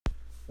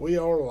We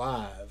are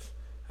live.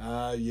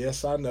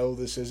 Yes, I know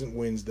this isn't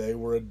Wednesday.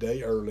 We're a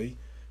day early,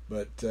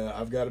 but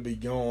I've got to be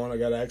gone. I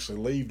got to actually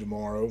leave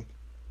tomorrow,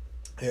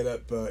 head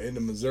up into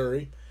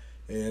Missouri,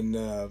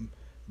 and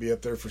be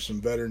up there for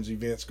some veterans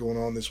events going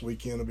on this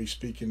weekend. I'll be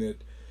speaking at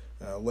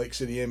Lake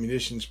City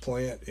Ammunition's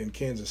plant in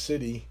Kansas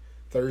City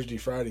Thursday,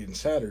 Friday, and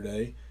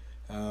Saturday.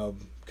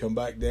 Come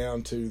back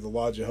down to the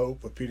Lodge of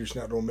Hope with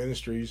Peterson Outdoor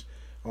Ministries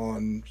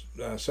on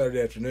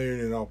Saturday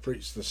afternoon, and I'll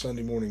preach the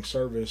Sunday morning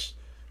service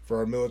for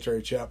our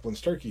military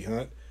chaplain's turkey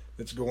hunt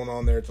that's going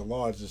on there at the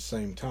lodge at the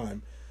same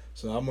time.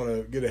 So I'm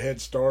going to get a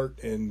head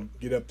start and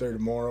get up there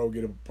tomorrow,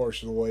 get a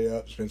portion of the way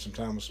up, spend some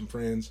time with some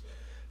friends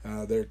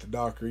there at the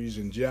Dockeries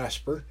in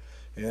Jasper,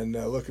 and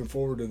looking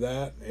forward to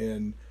that.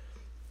 And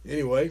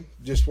anyway,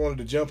 just wanted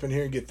to jump in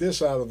here and get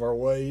this out of our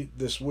way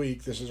this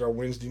week. This is our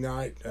Wednesday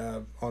night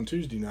on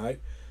Tuesday night,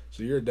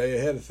 so you're a day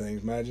ahead of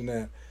things. Imagine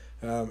that.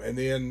 And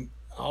then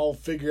I'll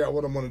figure out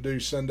what I'm going to do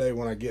Sunday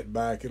when I get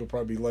back. It'll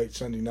probably be late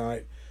Sunday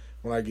night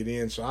when I get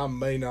in, so I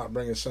may not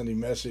bring a Sunday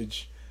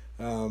message.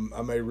 I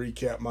may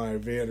recap my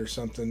event or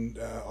something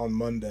on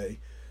Monday.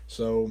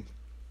 So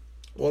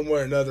one way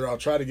or another, I'll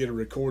try to get a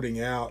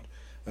recording out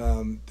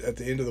at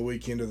the end of the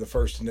weekend or the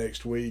first of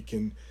next week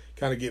and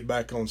kind of get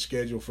back on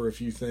schedule for a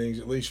few things,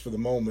 at least for the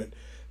moment.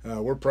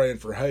 We're praying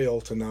for hail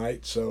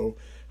tonight, so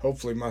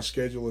hopefully my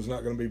schedule is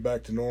not going to be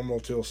back to normal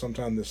till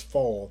sometime this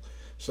fall.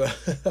 So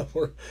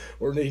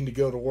we're needing to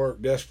go to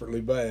work desperately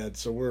bad.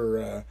 So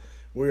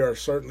we are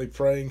certainly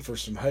praying for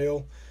some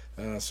hail.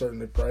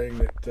 Certainly praying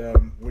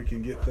that we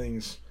can get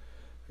things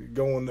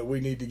going that we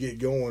need to get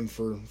going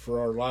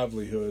for our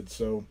livelihood.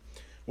 So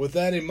with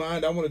that in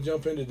mind, I want to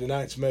jump into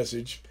tonight's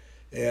message.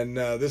 And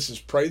this is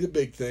Pray the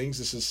Big Things.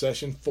 This is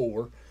session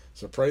 4.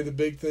 So Pray the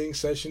Big Things,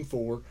 session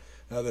 4.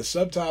 The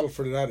subtitle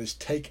for tonight is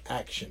Take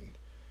Action.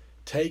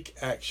 Take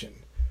Action.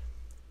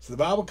 So the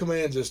Bible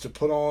commands us to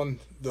put on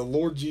the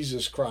Lord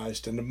Jesus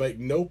Christ and to make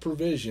no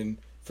provision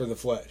for the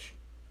flesh.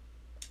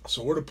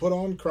 So we're to put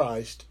on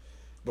Christ,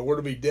 but we're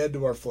to be dead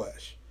to our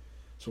flesh.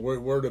 So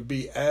we're to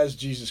be as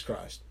Jesus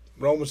Christ.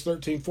 Romans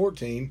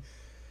 13:14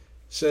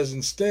 says,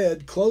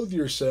 instead, clothe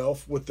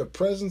yourself with the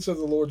presence of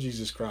the Lord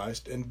Jesus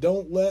Christ, and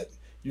don't let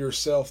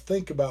yourself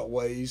think about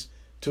ways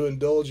to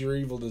indulge your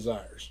evil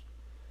desires.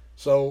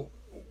 So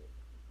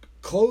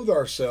clothe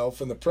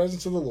ourselves in the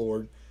presence of the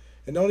Lord,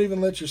 and don't even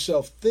let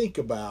yourself think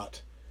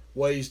about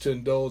ways to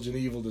indulge in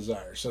evil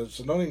desires. So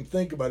don't even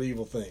think about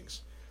evil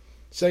things.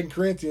 2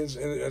 Corinthians,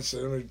 and let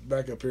me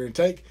back up here, and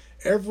take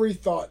every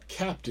thought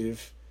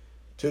captive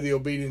to the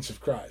obedience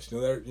of Christ.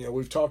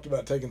 We've talked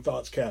about taking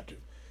thoughts captive.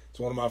 It's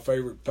one of my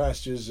favorite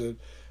passages.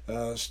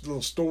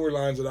 Little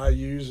storylines that I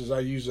use is I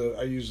use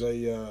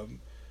an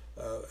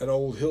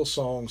old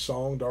Hillsong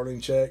song,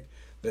 Darlene Check,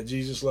 that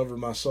Jesus lover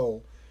my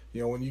soul.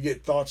 When you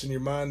get thoughts in your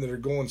mind that are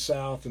going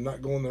south and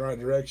not going the right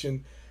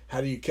direction, how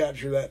do you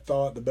capture that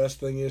thought? The best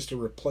thing is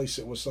to replace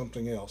it with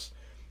something else.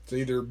 It's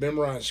either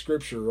memorize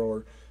scripture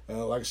or,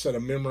 like I said, a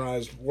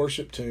memorized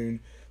worship tune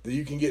that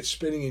you can get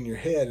spinning in your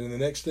head. And the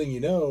next thing you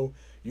know,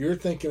 you're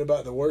thinking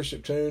about the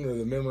worship tune or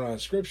the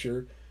memorized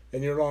scripture,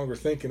 and you're no longer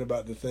thinking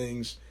about the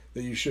things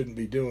that you shouldn't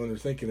be doing or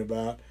thinking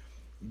about.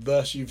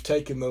 Thus, you've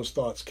taken those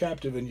thoughts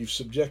captive and you've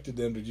subjected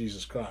them to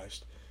Jesus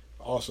Christ.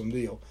 Awesome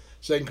deal.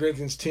 2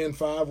 Corinthians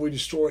 10:5, we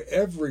destroy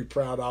every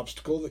proud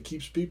obstacle that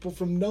keeps people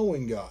from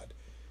knowing God.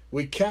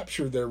 We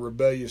capture their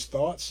rebellious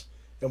thoughts,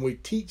 and we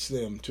teach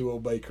them to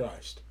obey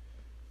Christ.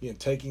 Again,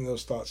 taking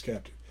those thoughts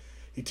captive.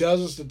 He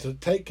tells us to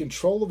take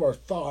control of our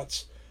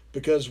thoughts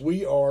because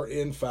we are,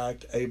 in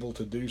fact, able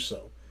to do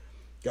so.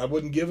 God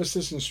wouldn't give us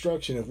this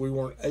instruction if we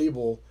weren't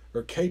able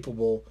or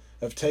capable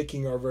of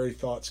taking our very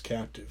thoughts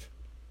captive.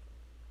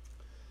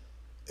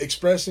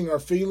 Expressing our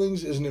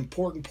feelings is an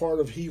important part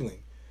of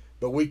healing,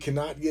 but we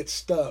cannot get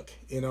stuck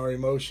in our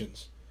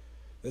emotions.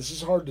 This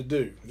is hard to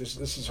do. This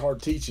is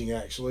hard teaching,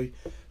 actually.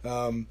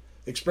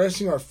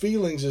 Expressing our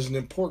feelings is an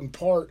important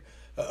part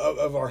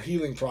of our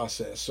healing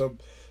process.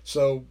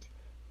 So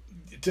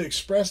to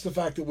express the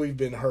fact that we've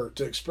been hurt,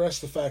 to express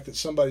the fact that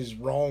somebody's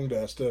wronged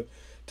us, to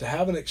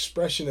have an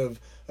expression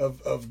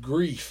of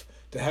grief,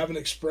 to have an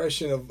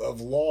expression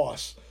of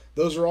loss,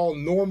 those are all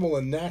normal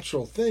and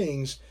natural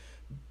things,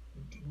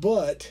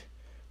 but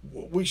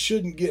we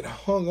shouldn't get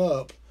hung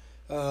up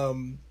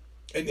and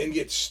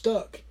get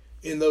stuck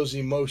in those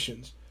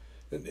emotions.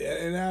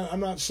 And I'm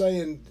not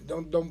saying,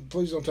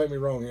 please don't take me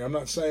wrong here. I'm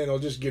not saying I'll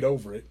just get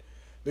over it,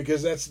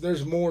 because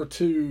there's more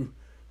to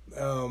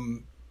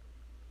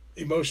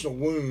emotional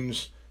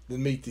wounds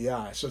than meet the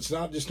eye. So it's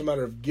not just a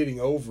matter of getting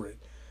over it,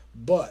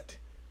 but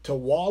to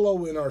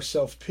wallow in our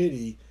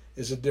self-pity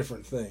is a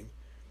different thing.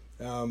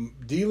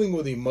 Dealing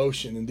with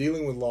emotion and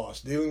dealing with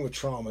loss, dealing with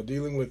trauma,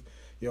 dealing with,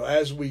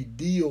 as we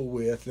deal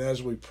with and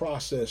as we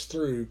process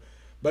through,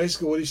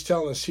 basically what he's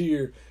telling us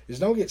here is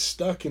don't get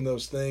stuck in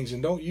those things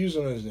and don't use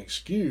them as an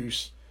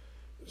excuse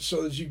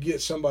so that you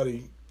get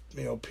somebody,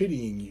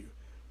 pitying you.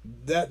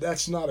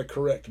 That's not a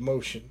correct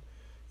motion.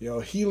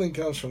 Healing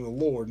comes from the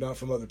Lord, not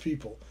from other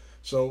people.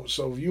 So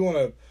if you want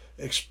to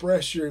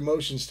express your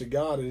emotions to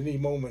God at any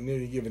moment, in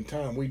any given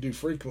time, we do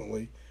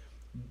frequently,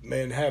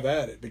 man, have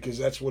at it, because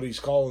that's what he's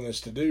calling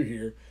us to do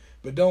here.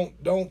 But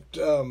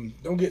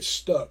don't get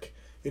stuck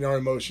in our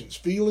emotions.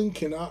 Feeling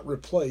cannot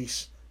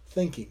replace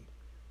thinking.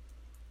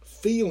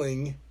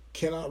 Feeling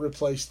cannot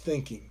replace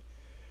thinking.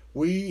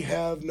 We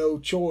have no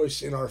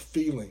choice in our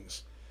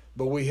feelings,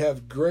 but we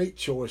have great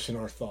choice in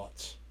our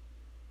thoughts.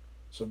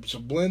 So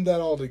blend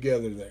that all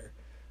together there.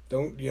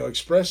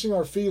 Expressing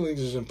our feelings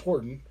is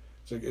important.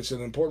 It's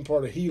an important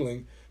part of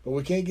healing, but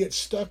we can't get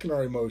stuck in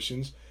our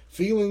emotions.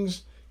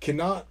 Feelings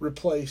cannot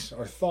replace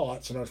our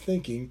thoughts and our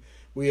thinking.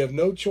 We have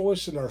no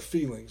choice in our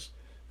feelings.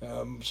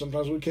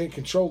 Sometimes we can't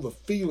control the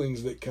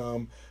feelings that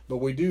come, but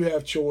we do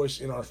have choice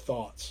in our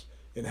thoughts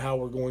and how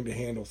we're going to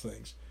handle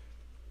things.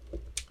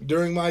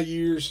 During my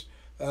years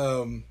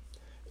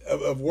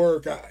of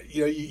work,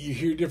 you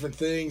hear different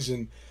things,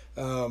 and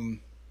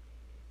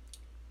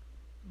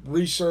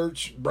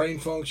research, brain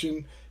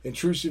function,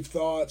 intrusive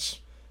thoughts.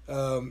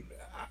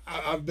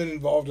 I've been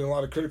involved in a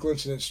lot of critical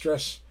incident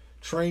stress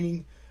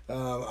training.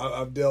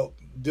 I've dealt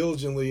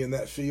diligently in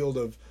that field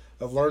of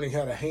learning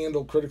how to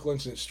handle critical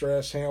incident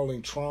stress,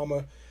 handling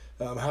trauma,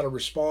 how to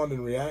respond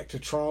and react to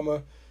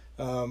trauma,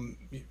 how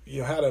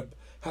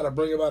to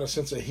bring about a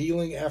sense of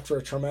healing after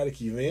a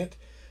traumatic event,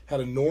 how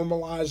to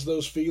normalize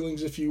those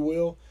feelings, if you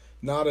will.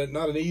 Not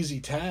an easy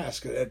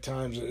task at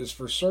times, is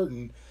for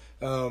certain.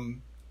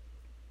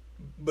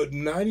 But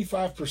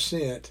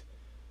 95%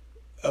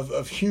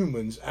 of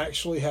humans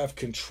actually have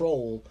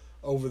control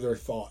over their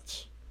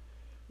thoughts.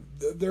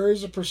 There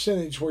is a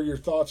percentage where your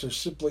thoughts are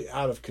simply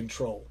out of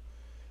control.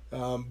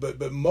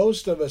 But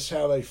most of us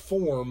have a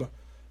form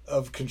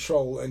of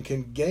control and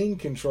can gain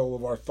control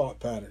of our thought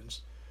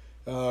patterns.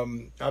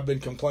 I've been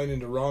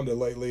complaining to Rhonda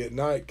lately at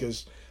night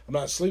because I'm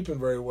not sleeping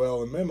very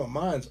well, and man, my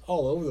mind's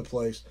all over the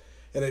place.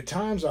 And at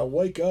times I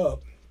wake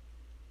up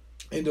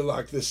into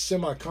like this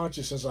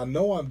semi-consciousness. I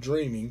know I'm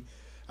dreaming.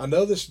 I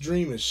know this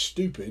dream is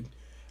stupid.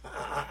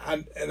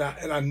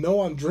 I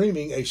know I'm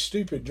dreaming a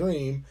stupid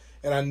dream,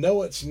 and I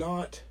know it's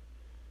not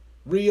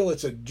real.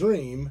 It's a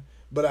dream,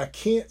 but I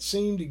can't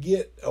seem to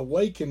get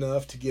awake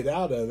enough to get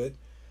out of it.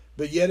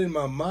 But yet in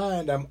my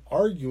mind, I'm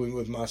arguing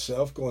with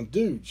myself, going,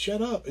 "Dude,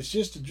 shut up! It's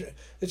just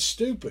it's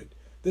stupid.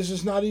 This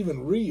is not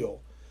even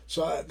real."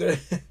 So and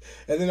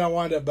then I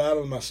wind up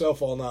battling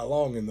myself all night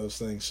long in those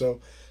things. So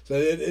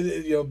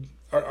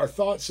our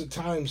thoughts at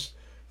times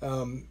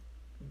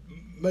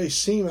may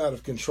seem out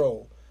of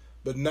control,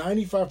 but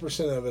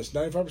 95% of us,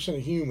 95%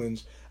 of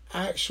humans,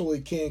 actually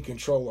can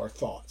control our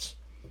thoughts.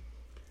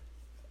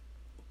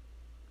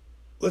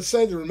 Let's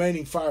say the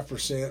remaining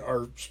 5%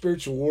 are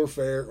spiritual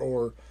warfare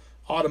or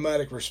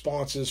automatic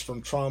responses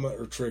from trauma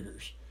or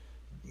triggers.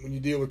 When you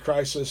deal with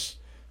crisis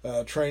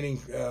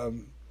training,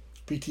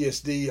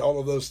 PTSD, all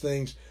of those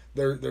things,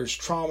 there's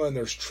trauma and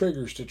there's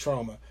triggers to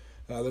trauma.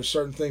 There's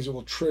certain things that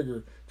will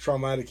trigger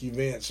traumatic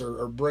events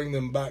or bring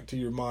them back to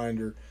your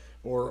mind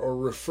or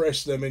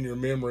refresh them in your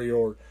memory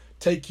or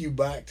take you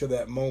back to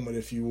that moment,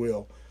 if you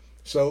will.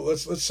 So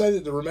let's say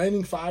that the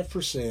remaining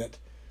 5%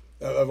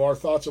 of our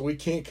thoughts that we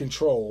can't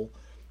control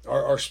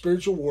are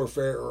spiritual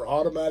warfare or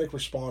automatic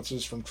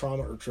responses from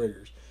trauma or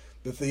triggers.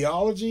 The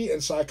theology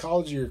and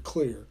psychology are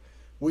clear.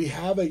 We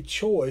have a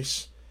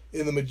choice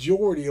in the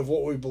majority of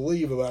what we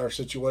believe about our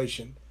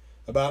situation,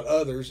 about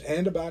others,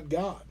 and about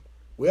God.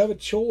 We have a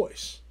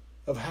choice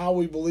of how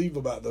we believe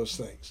about those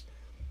things.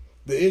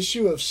 The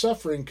issue of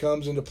suffering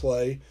comes into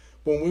play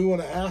when we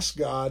want to ask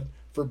God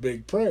for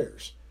big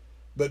prayers.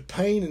 But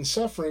pain and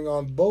suffering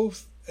on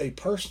both a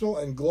personal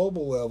and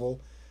global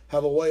level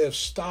have a way of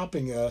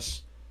stopping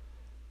us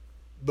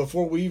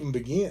before we even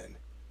begin.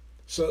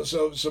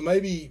 So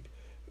maybe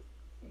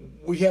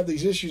we have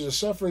these issues of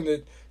suffering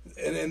that,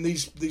 and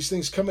these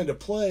things come into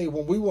play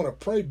when we want to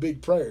pray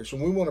big prayers,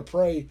 when we want to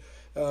pray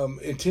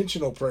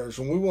intentional prayers,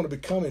 when we want to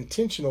become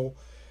intentional.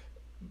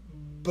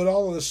 But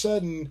all of a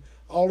sudden,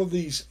 all of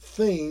these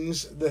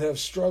things that have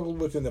struggled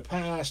with in the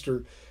past,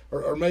 or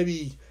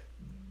maybe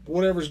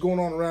whatever's going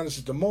on around us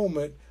at the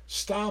moment,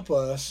 stop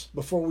us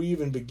before we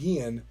even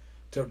begin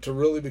to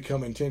really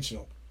become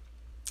intentional.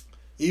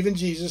 Even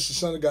Jesus, the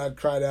Son of God,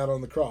 cried out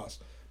on the cross,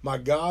 my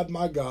God,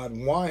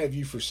 why have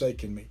you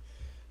forsaken me?"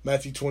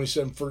 Matthew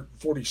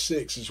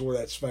 27:46 is where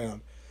that's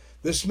found.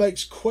 This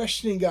makes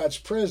questioning God's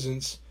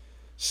presence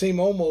seem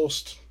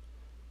almost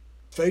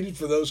fated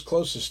for those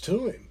closest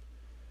to him.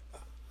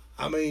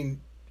 I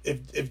mean,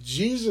 if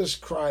Jesus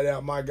cried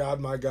out, my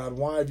God,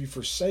 why have you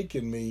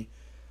forsaken me?"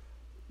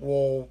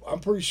 Well, I'm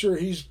pretty sure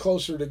he's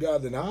closer to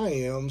God than I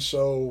am.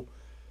 So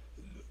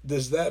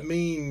does that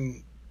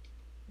mean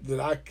that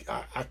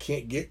I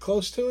can't get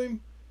close to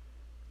him?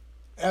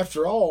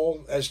 After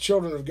all, as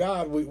children of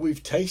God,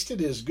 we've tasted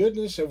his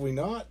goodness, have we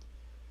not?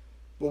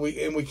 Well,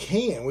 we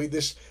can.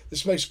 This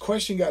makes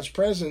questioning God's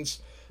presence.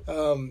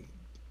 We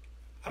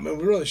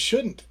really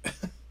shouldn't.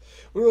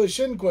 We really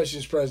shouldn't question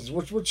his presence.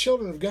 We're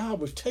children of God.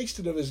 We've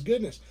tasted of his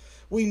goodness.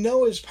 We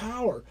know his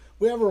power.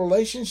 We have a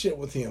relationship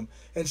with him.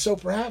 And so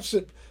perhaps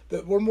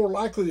that we're more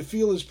likely to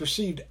feel his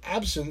perceived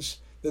absence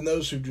than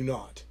those who do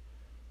not.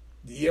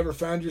 You ever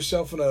found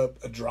yourself in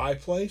a dry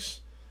place,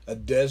 a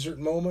desert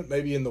moment,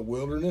 maybe in the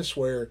wilderness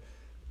where it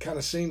kind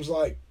of seems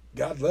like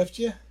God left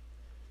you?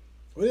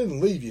 We didn't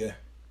leave you.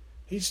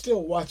 He's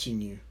still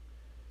watching you.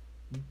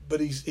 But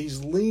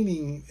he's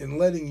leaning and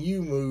letting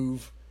you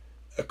move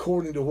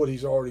according to what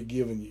he's already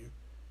given you.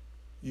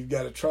 You've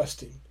got to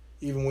trust him,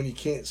 even when you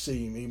can't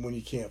see him, even when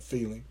you can't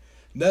feel him.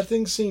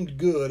 Nothing seemed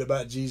good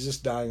about Jesus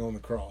dying on the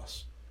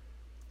cross.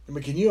 I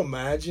mean, can you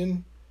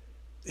imagine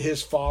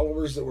his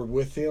followers that were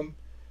with him,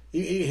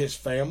 his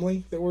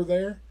family that were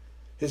there,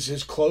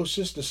 his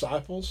closest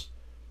disciples?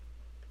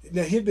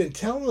 Now, he'd been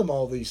telling them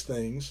all these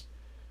things,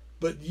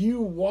 but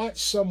you watch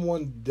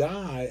someone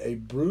die a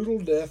brutal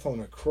death on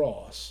a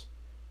cross.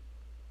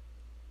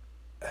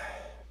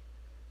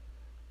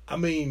 I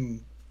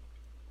mean,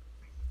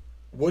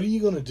 what are you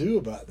going to do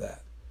about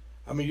that?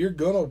 I mean, you're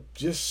going to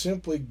just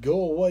simply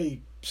go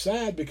away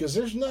sad because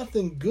there's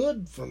nothing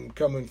good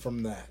coming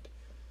from that.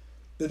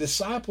 The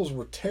disciples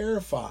were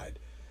terrified.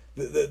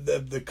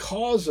 The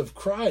cause of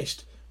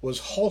Christ was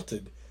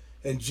halted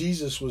and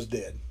Jesus was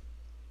dead.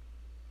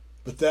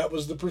 But that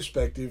was the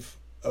perspective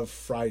of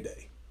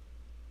Friday.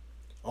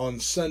 On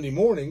Sunday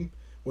morning,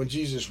 when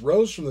Jesus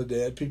rose from the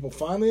dead, people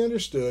finally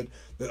understood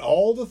that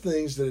all the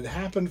things that had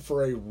happened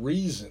for a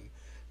reason.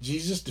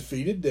 Jesus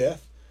defeated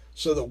death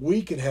so that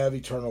we could have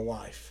eternal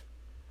life.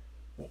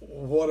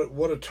 What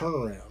a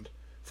turnaround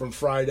from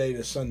Friday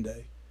to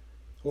Sunday.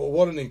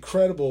 What an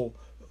incredible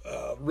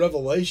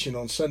revelation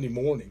on Sunday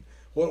morning.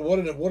 What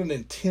an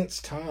intense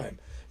time.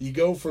 You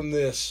go from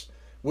this,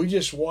 we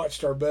just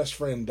watched our best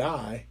friend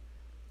die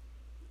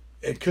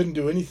and couldn't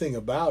do anything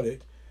about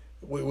it.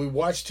 We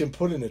watched him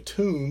put in a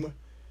tomb,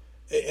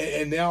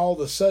 and now all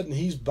of a sudden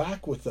he's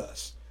back with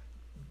us.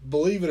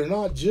 Believe it or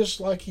not, just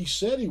like he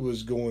said he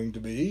was going to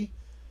be.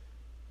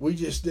 We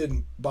just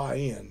didn't buy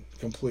in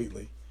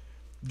completely.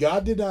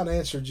 God did not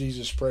answer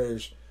Jesus'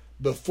 prayers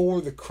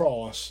before the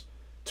cross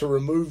to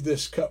remove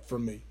this cup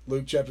from me.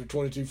 Luke chapter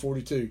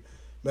 22:42.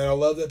 Man, I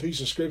love that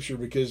piece of scripture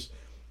because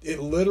it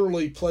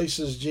literally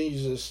places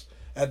Jesus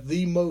at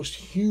the most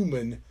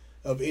human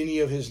of any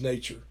of his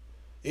nature.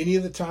 Any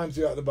of the times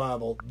throughout the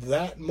Bible,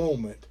 that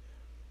moment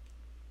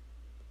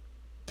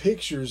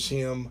pictures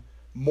him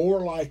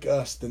more like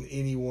us than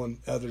any one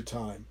other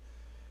time.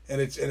 And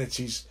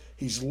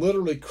he's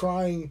literally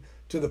crying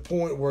to the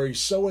point where he's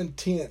so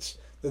intense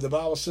that the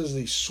Bible says that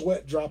he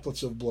sweat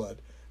droplets of blood.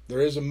 There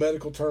is a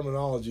medical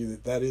terminology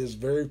that is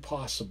very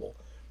possible,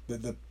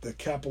 that the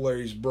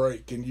capillaries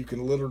break and you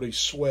can literally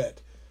sweat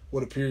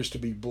what appears to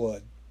be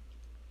blood.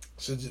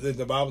 So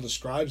the Bible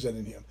describes that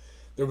in him.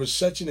 There was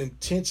such an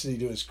intensity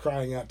to his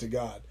crying out to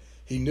God.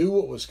 He knew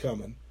what was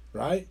coming,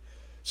 right?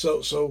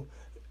 So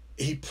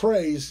he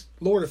prays,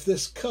 Lord, if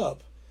this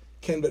cup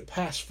can but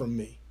pass from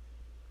me.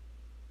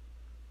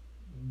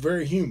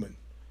 Very human.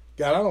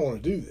 God, I don't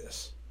want to do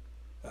this.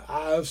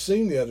 I've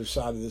seen the other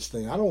side of this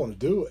thing. I don't want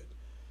to do it.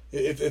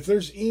 If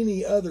there's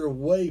any other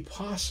way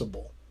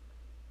possible.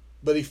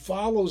 But he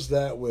follows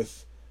that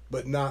with,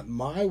 but not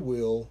my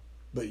will,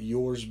 but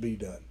yours be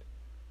done.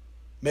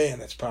 Man,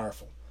 that's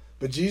powerful.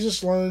 But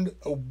Jesus learned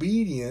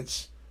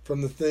obedience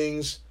from the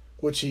things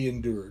which he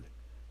endured.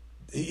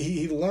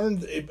 He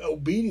learned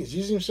obedience.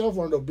 Jesus himself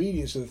learned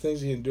obedience to the things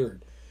he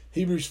endured.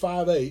 Hebrews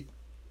 5:8,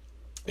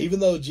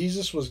 even though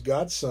Jesus was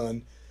God's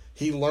son,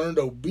 he learned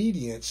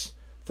obedience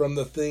from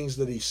the things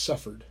that he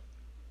suffered.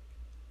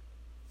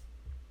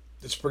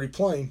 It's pretty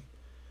plain.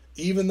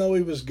 Even though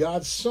he was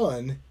God's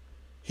son,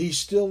 he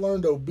still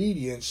learned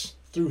obedience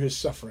through his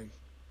suffering.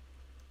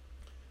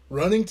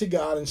 Running to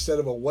God instead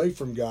of away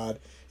from God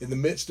in the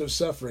midst of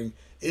suffering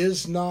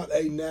is not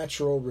a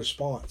natural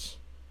response.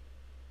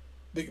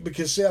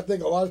 Because, see, I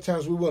think a lot of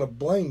times we want to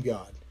blame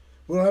God.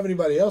 We don't have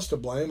anybody else to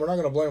blame. We're not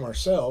going to blame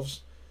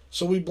ourselves.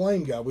 So we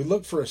blame God. We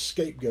look for a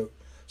scapegoat.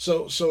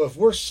 So if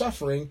we're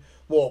suffering,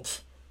 well,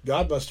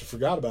 God must have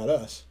forgot about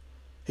us.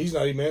 He's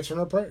not even answering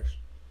our prayers.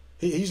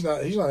 He's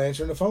not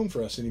answering the phone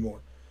for us anymore.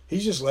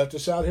 He's just left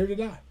us out here to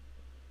die.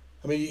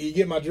 I mean, you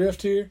get my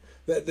drift here?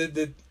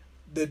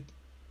 That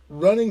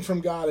running from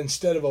God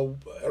instead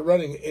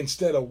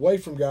away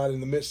from God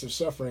in the midst of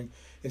suffering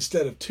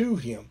instead of to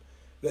him,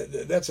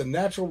 that's a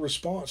natural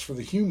response for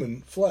the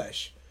human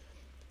flesh.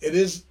 It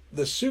is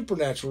the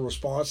supernatural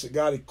response that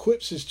God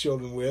equips his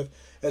children with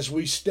as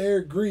we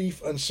stare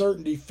grief,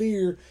 uncertainty,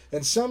 fear,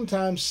 and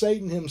sometimes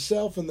Satan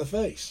himself in the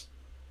face.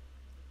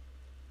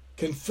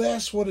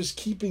 Confess what is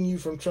keeping you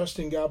from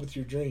trusting God with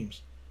your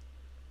dreams.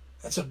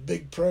 That's a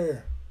big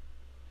prayer.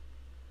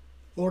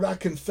 Lord, I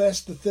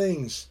confess the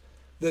things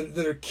that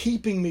are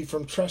keeping me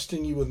from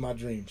trusting you with my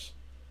dreams.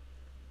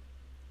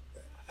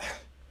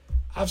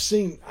 I've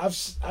seen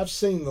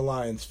the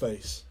lion's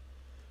face.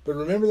 But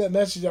remember that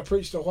message I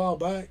preached a while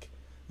back?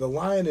 The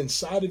lion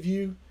inside of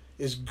you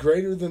is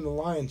greater than the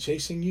lion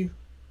chasing you.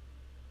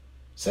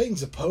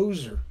 Satan's a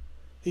poser.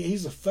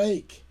 He's a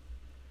fake.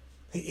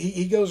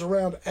 He goes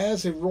around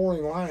as a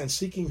roaring lion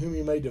seeking whom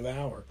he may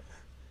devour.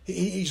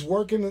 He's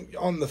working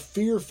on the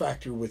fear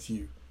factor with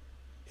you.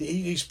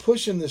 He's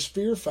pushing this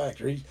fear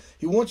factor.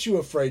 He wants you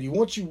afraid. He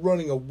wants you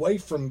running away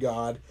from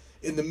God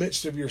in the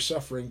midst of your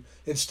suffering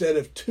instead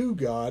of to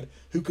God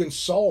who can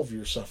solve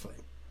your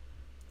suffering.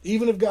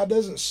 Even if God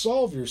doesn't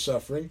solve your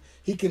suffering,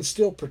 He can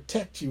still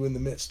protect you in the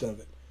midst of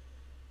it.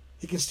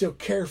 He can still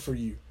care for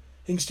you.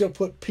 He can still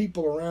put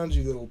people around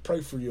you that will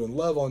pray for you and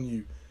love on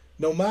you,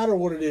 no matter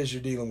what it is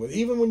you're dealing with,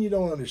 even when you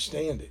don't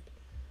understand it.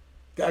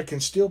 God can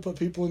still put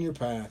people in your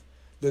path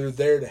that are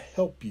there to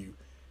help you,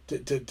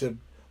 to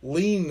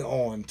lean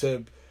on,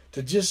 to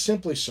just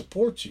simply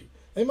support you.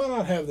 They might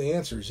not have the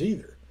answers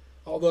either,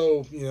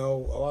 although,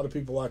 a lot of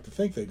people like to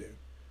think they do.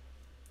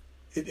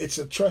 It's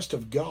a trust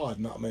of God,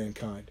 not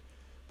mankind.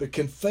 But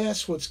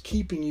confess what's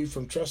keeping you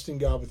from trusting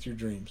God with your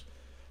dreams.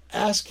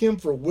 Ask Him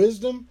for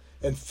wisdom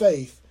and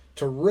faith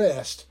to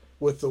rest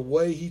with the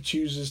way He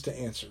chooses to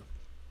answer.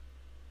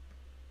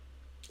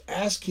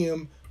 Ask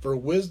Him for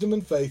wisdom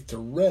and faith to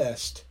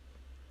rest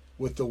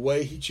with the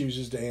way He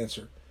chooses to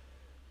answer.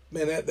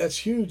 Man, that's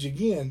huge.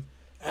 Again,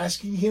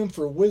 asking Him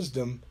for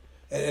wisdom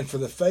and for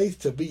the faith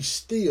to be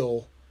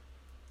still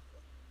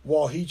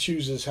while He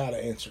chooses how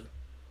to answer.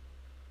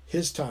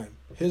 His time,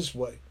 His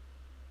way,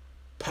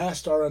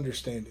 past our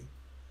understanding.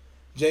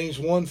 James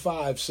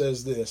 1:5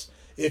 says this,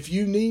 "If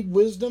you need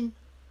wisdom,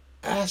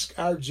 ask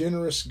our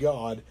generous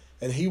God,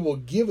 and He will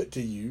give it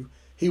to you.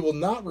 He will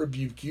not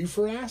rebuke you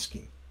for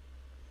asking."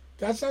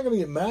 God's not going to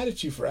get mad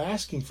at you for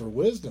asking for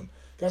wisdom.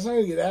 God's not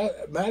going to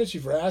get mad at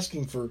you for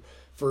asking for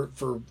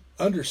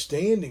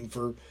understanding.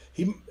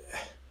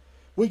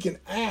 We can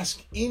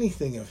ask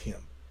anything of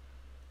Him.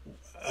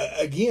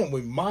 Again,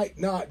 we might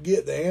not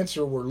get the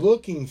answer we're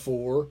looking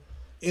for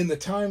in the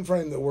time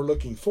frame that we're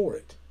looking for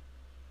it.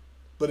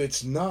 But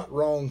it's not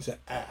wrong to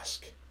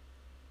ask.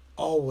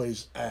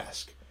 Always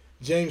ask.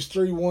 James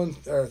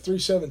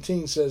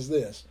 3:17 says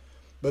this,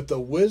 "But the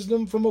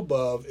wisdom from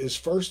above is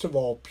first of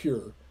all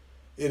pure.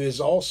 It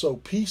is also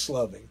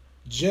peace-loving,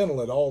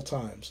 gentle at all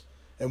times,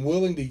 and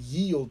willing to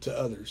yield to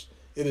others.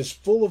 It is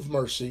full of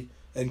mercy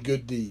and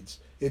good deeds.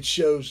 It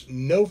shows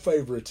no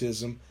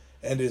favoritism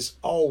and is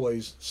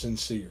always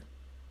sincere."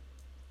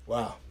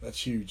 Wow,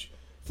 that's huge.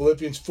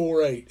 Philippians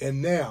 4:8,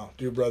 "And now,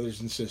 dear brothers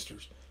and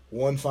sisters,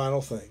 one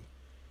final thing.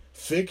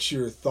 Fix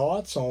your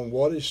thoughts on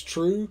what is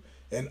true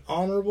and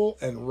honorable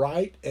and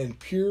right and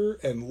pure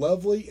and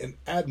lovely and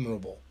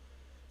admirable.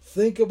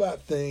 Think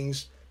about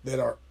things that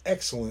are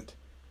excellent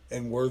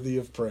and worthy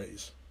of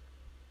praise."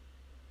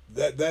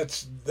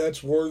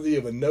 That's worthy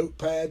of a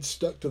notepad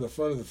stuck to the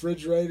front of the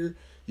refrigerator,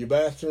 your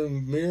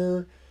bathroom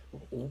mirror,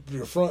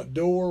 your front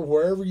door,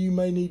 wherever you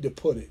may need to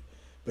put it.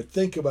 But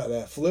think about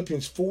that.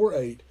 Philippians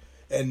 4:8,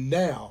 "And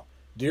now,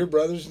 dear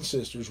brothers and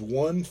sisters,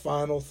 one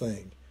final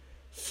thing.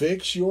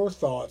 Fix your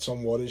thoughts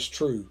on what is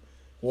true,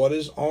 what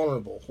is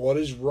honorable, what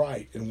is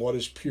right, and what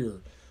is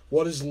pure,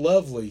 what is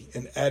lovely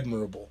and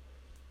admirable.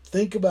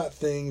 Think about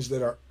things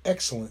that are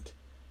excellent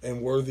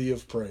and worthy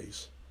of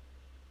praise."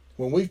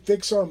 When we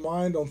fix our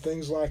mind on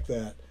things like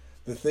that,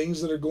 the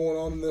things that are going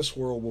on in this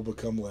world will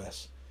become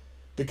less,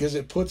 because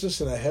it puts us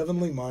in a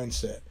heavenly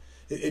mindset.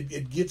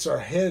 It gets our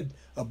head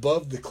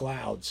above the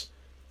clouds.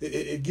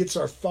 It gets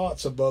our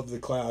thoughts above the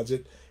clouds.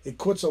 It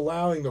quits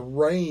allowing the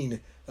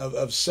rain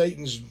of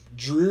Satan's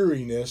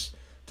dreariness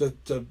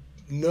to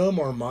numb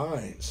our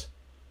minds.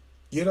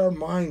 Get our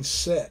minds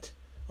set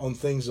on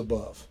things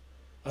above.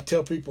 I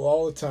tell people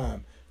all the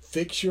time,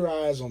 fix your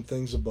eyes on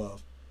things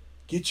above.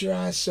 Get your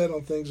eyes set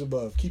on things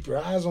above. Keep your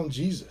eyes on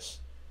Jesus,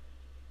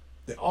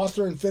 the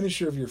author and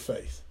finisher of your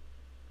faith.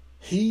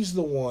 He's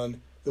the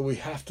one that we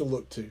have to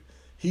look to.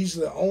 He's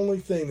the only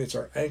thing that's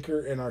our anchor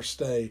and our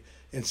stay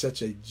in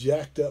such a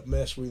jacked up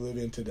mess we live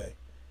in today.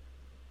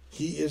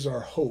 He is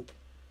our hope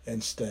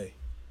and stay.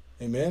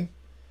 Amen?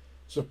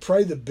 So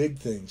pray the big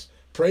things.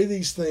 Pray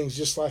these things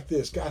just like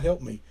this. God,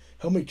 help me.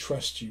 Help me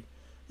trust you,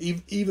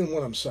 even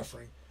when I'm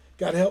suffering.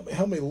 God,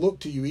 help me look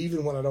to you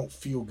even when I don't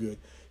feel good.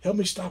 Help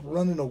me stop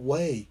running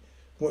away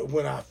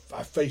when I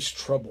face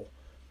trouble.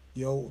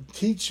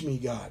 Teach me,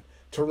 God,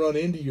 to run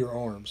into your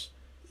arms,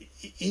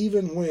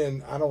 even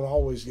when I don't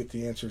always get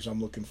the answers I'm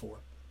looking for.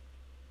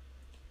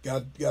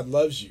 God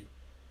loves you.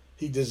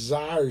 He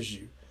desires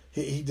you.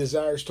 He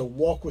desires to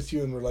walk with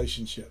you in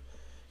relationship.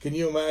 Can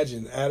you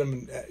imagine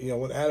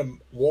when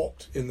Adam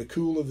walked in the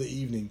cool of the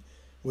evening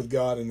with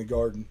God in the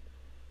garden?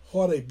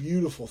 What a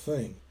beautiful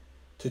thing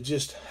to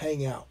just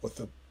hang out with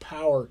the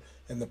power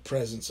and the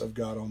presence of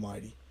God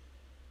Almighty.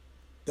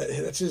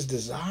 That's His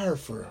desire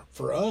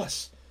for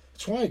us.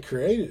 That's why He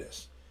created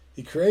us.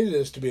 He created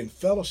us to be in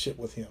fellowship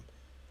with Him.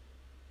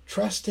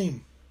 Trust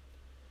Him.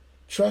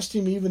 Trust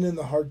Him even in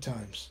the hard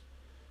times.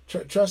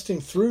 Trust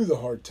Him through the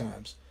hard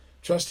times.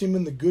 Trust Him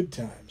in the good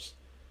times.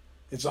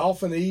 It's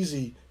often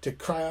easy to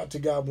cry out to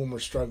God when we're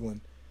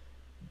struggling.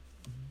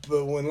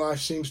 But when life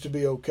seems to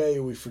be okay,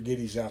 we forget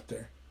He's out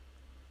there.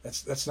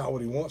 That's not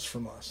what He wants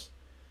from us.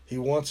 He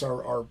wants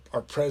our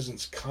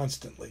presence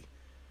constantly.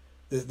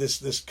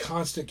 This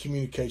constant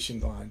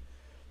communication line.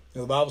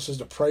 The Bible says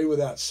to pray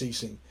without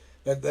ceasing.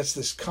 That's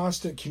this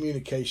constant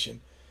communication.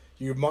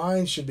 Your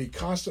mind should be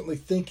constantly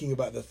thinking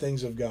about the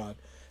things of God.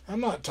 I'm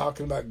not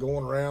talking about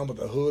going around with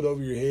a hood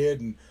over your head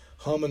and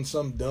humming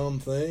some dumb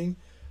thing.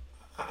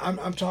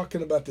 I'm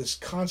talking about this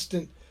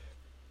constant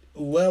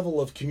level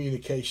of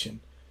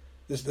communication,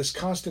 this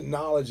constant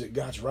knowledge that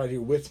God's right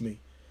here with me.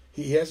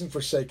 He hasn't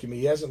forsaken me.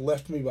 He hasn't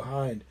left me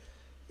behind.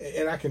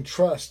 And I can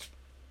trust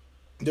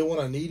that when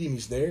I need him,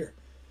 he's there.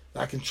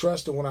 I can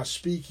trust that when I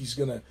speak, he's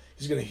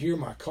gonna hear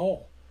my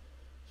call.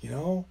 You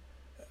know,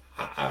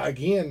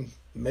 again,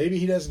 maybe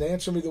he doesn't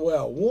answer me the way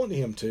I want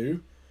him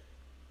to,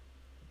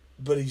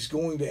 but he's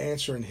going to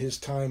answer in his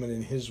time and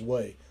in his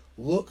way.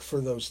 Look for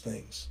those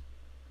things.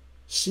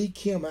 Seek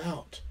him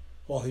out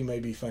while he may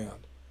be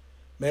found.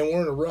 Man,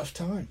 we're in a rough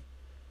time.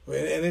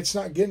 And it's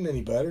not getting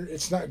any better.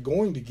 It's not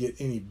going to get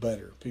any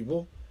better,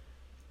 people.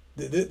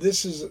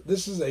 This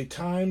is a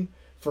time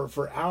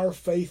for our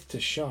faith to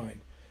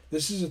shine.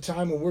 This is a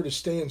time when we're to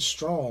stand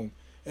strong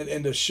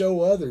and to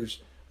show others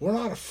we're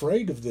not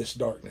afraid of this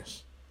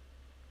darkness.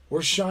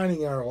 We're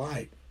shining our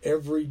light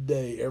every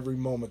day, every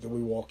moment that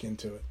we walk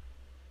into it.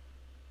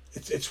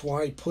 It's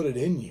why he put it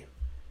in you.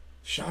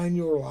 Shine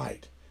your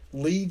light.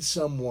 Lead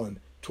someone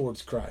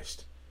towards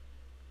Christ.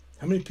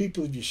 How many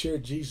people have you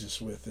shared Jesus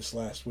with this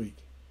last week?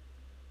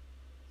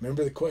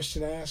 Remember the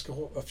question I asked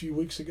a few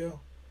weeks ago?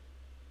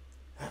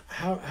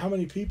 How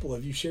many people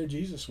have you shared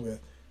Jesus with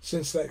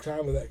since that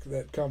time of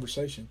that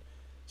conversation,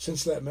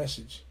 since that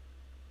message?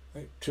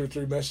 Like 2 or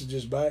 3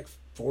 messages back,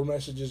 4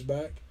 messages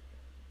back.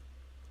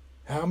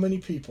 How many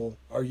people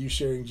are you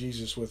sharing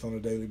Jesus with on a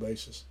daily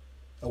basis,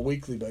 a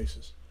weekly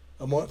basis,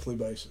 a monthly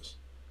basis,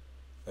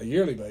 a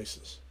yearly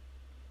basis?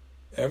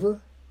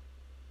 Ever?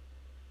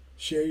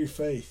 Share your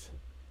faith.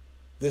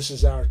 This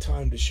is our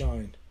time to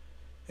shine.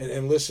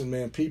 And listen,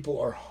 man, people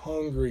are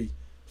hungry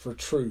for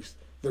truth.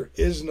 There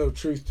is no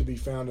truth to be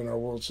found in our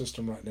world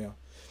system right now.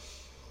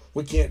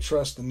 We can't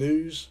trust the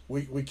news.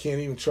 We can't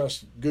even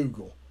trust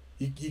Google.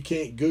 You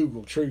can't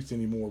Google truth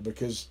anymore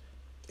because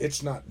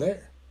it's not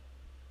there.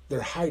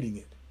 They're hiding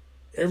it.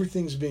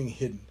 Everything's being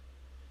hidden.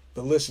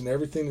 But listen,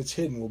 everything that's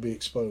hidden will be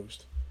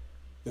exposed.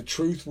 The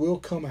truth will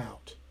come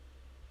out.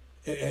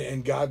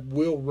 And God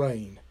will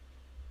reign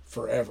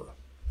forever.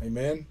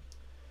 Amen.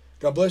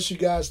 God bless you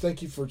guys.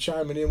 Thank you for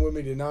chiming in with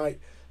me tonight.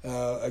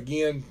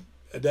 Again,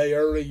 a day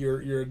early.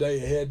 You're a day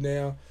ahead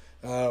now.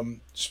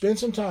 Spend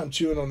some time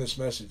chewing on this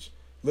message.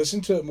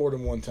 Listen to it more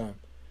than one time.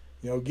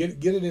 You know,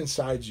 get it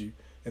inside you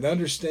and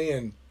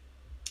understand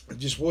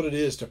just what it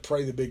is to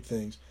pray the big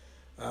things.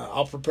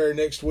 I'll prepare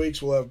next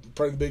week's. We'll have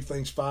Pray the Big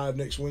Things 5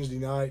 next Wednesday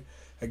night.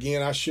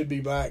 Again, I should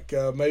be back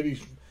maybe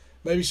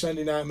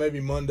Sunday night, maybe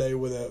Monday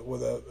with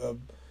a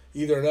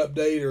either an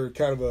update or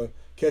kind of a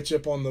catch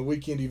up on the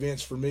weekend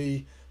events for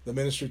me, the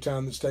ministry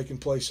time that's taking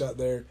place out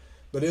there.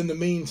 But in the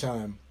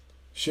meantime,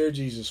 share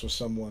Jesus with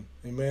someone.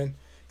 Amen.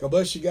 God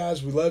bless you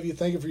guys. We love you.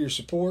 Thank you for your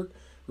support.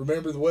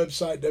 Remember the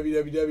website,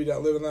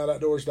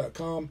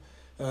 www.livingloudoutdoors.com.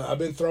 I've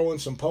been throwing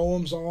some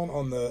poems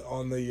on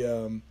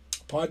the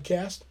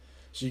podcast,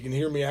 so you can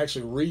hear me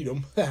actually read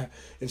them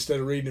instead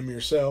of reading them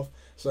yourself.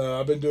 So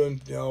I've been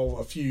doing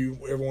a few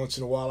every once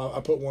in a while.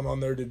 I put one on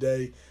there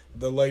today,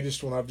 the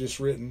latest one I've just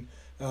written.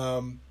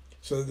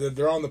 So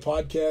they're on the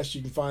podcast.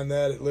 You can find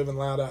that at Living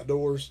Loud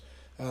Outdoors.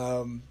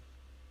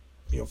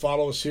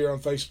 Follow us here on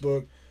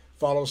Facebook.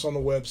 Follow us on the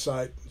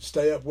website.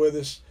 Stay up with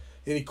us.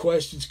 Any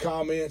questions,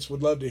 comments,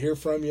 would love to hear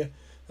from you.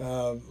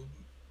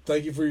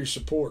 Thank you for your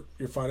support,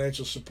 your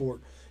financial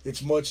support.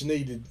 It's much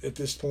needed at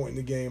this point in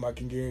the game, I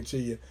can guarantee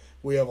you.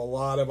 We have a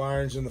lot of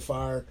irons in the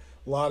fire,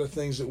 a lot of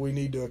things that we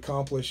need to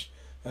accomplish.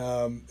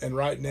 And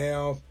right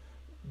now,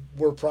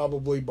 we're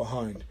probably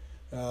behind.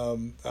 I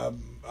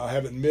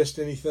haven't missed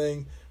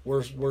anything.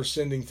 We're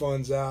sending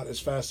funds out as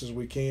fast as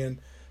we can.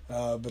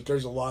 But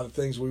there's a lot of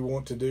things we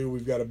want to do.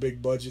 We've got a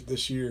big budget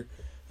this year.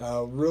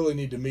 Really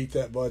need to meet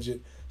that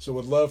budget. So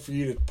would love for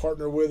you to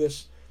partner with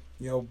us.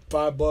 $5,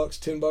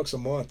 $10 a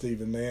month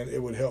even, man.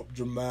 It would help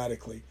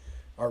dramatically.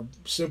 Our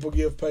Simple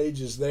Give page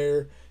is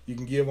there. You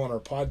can give on our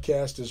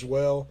podcast as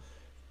well.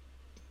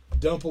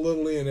 Dump a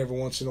little in every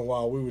once in a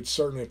while. We would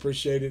certainly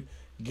appreciate it.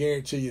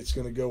 Guarantee you it's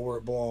going to go where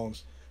it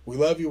belongs. We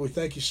love you. We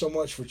thank you so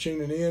much for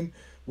tuning in.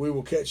 We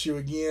will catch you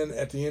again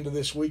at the end of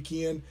this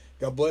weekend.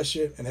 God bless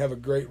you and have a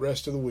great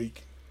rest of the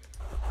week.